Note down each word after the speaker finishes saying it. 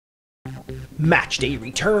Matchday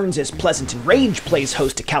returns as Pleasanton Rage plays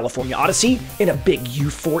host to California Odyssey in a big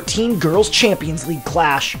U14 Girls Champions League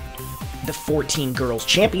clash. The 14 Girls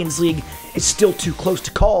Champions League is still too close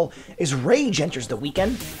to call as Rage enters the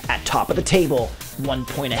weekend at top of the table, 1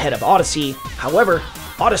 point ahead of Odyssey. However,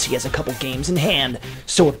 Odyssey has a couple games in hand,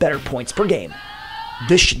 so a better points per game.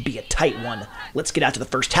 This should be a tight one. Let's get out to the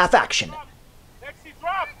first half action.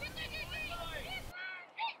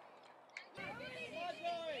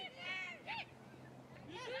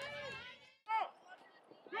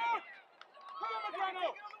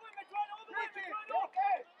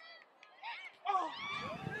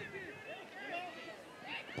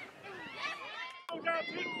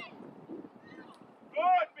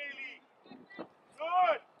 Good, Bailey.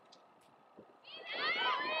 Good.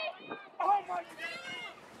 Oh my God.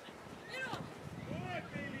 Good,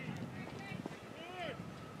 Bailey. Good.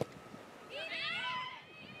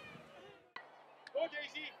 Go,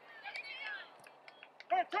 Daisy.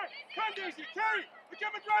 Turn, Daisy. Terry. Look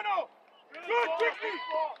at Madrano. Good, quickly.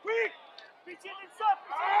 Quick. Pitch it inside.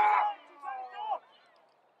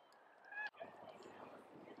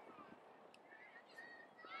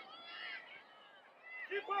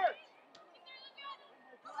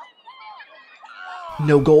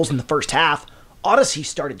 No goals in the first half. Odyssey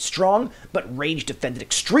started strong, but Rage defended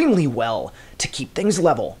extremely well to keep things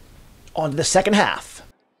level. On to the second half.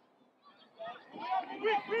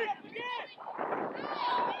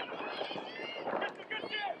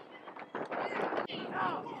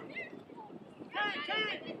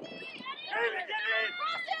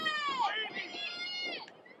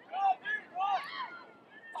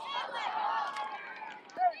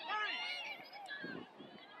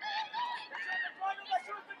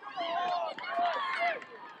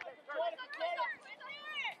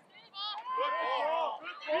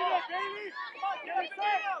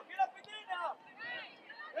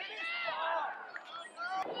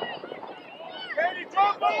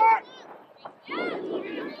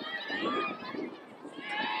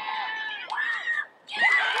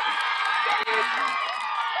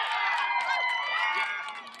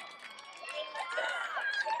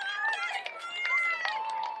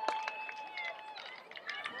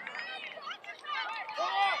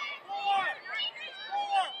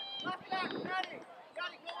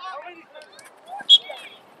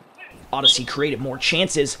 Odyssey created more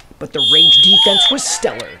chances, but the Rage defense was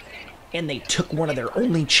stellar, and they took one of their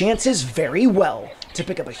only chances very well to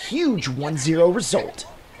pick up a huge 1-0 result.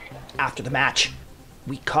 After the match,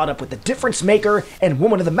 we caught up with the difference maker and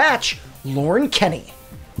woman of the match, Lauren Kenny.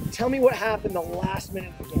 Tell me what happened the last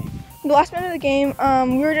minute of the game. The last minute of the game,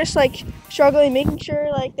 we were just struggling, making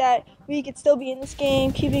sure that we could still be in this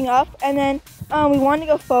game, keeping up, and then we wanted to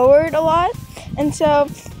go forward a lot, and so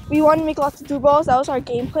we wanted to make lots of through balls. That was our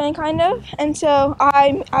game plan, kind of. And so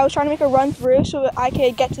I was trying to make a run through so that I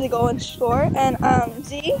could get to the goal and score. And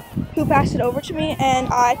Z, who passed it over to me, and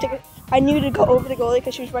I knew to go over the goalie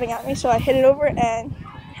because she was running at me, so I hit it over and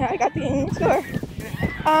I got the game score.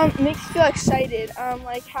 It makes me feel excited,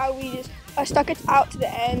 how we just stuck it out to the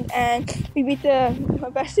end and we beat my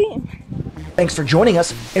best team. Thanks for joining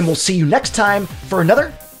us, and we'll see you next time for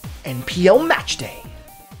another NPL Match Day.